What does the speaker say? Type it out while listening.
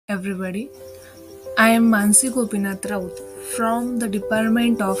everybody. I am Mansi Gopinath Raut from the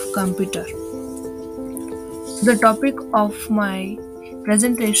Department of Computer. The topic of my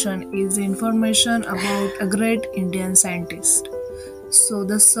presentation is information about a great Indian scientist. So,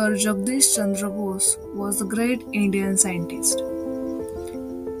 the Sir Jagadish Chandra Bose was a great Indian scientist.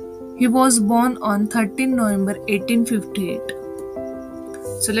 He was born on 13 November 1858.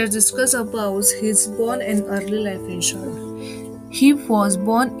 So, let's discuss about his born and early life in short. He was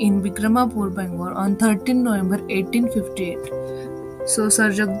born in Vikramapur, Bengal on 13 November 1858. So Sir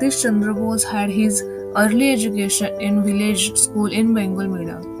Jagadish Chandra Bose had his early education in village school in Bengal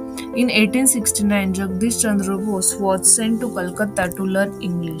Media. In 1869, Jagadish Chandra Bose was sent to Calcutta to learn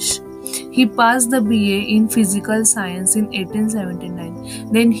English. He passed the BA in Physical Science in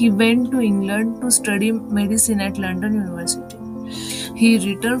 1879. Then he went to England to study medicine at London University. He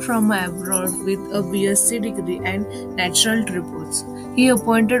returned from abroad with a BSc degree and natural reports. He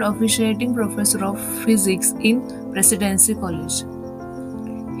appointed officiating professor of physics in Presidency College.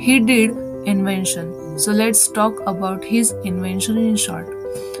 He did invention. So let's talk about his invention in short.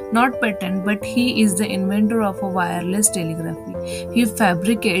 Not patent, but he is the inventor of a wireless telegraphy. He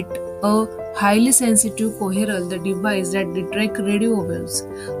fabricated a highly sensitive coherer, the device that detects radio waves.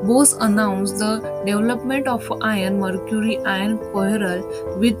 Bose announced the development of iron-mercury ion coherer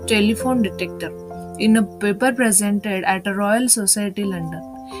with telephone detector in a paper presented at a Royal Society, London.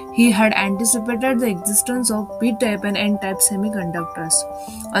 He had anticipated the existence of p-type and n-type semiconductors.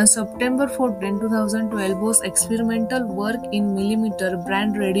 On September 14, 2012, Bose's experimental work in millimeter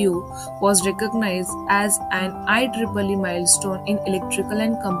band radio was recognized as an IEEE milestone in electrical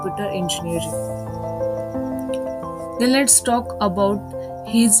and computer engineering. Then let's talk about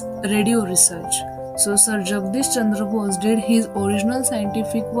his radio research. So Sir Jagadish Chandra Bose did his original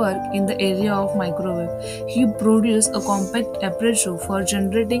scientific work in the area of microwave. He produced a compact apparatus for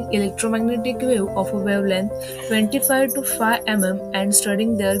generating electromagnetic wave of a wavelength 25 to 5 mm and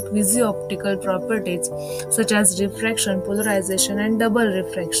studying their quasi-optical properties such as refraction, polarization and double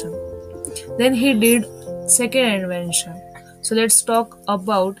refraction. Then he did second invention. So let's talk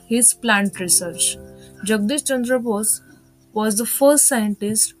about his plant research. Jagadish Chandra Bose was the first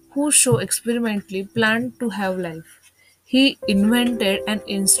scientist who showed experimentally plant to have life. He invented an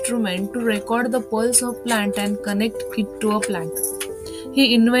instrument to record the pulse of plant and connect it to a plant.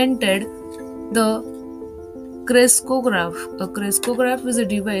 He invented the crescograph. A crescograph is a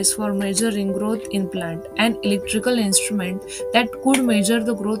device for measuring growth in plant, an electrical instrument that could measure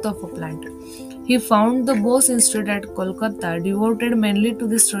the growth of a plant. He founded the Bose Institute at Kolkata, devoted mainly to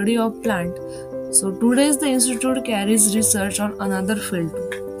the study of plant. So today the institute carries research on another field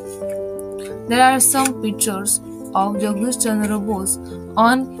too. There are some pictures of Jagadish Chandra Bose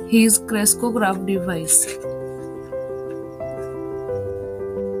on his crescograph device.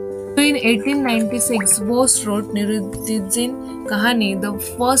 In 1896, Bose wrote Niruddin Kahani, the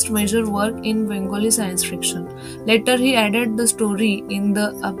first major work in Bengali science fiction. Later, he added the story in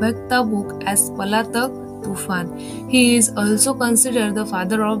the Abhekta book as Palatak Tufan. He is also considered the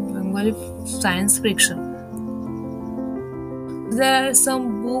father of Bengali science fiction. There are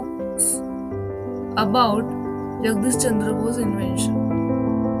some books about Jagadish Chandra Bose's invention.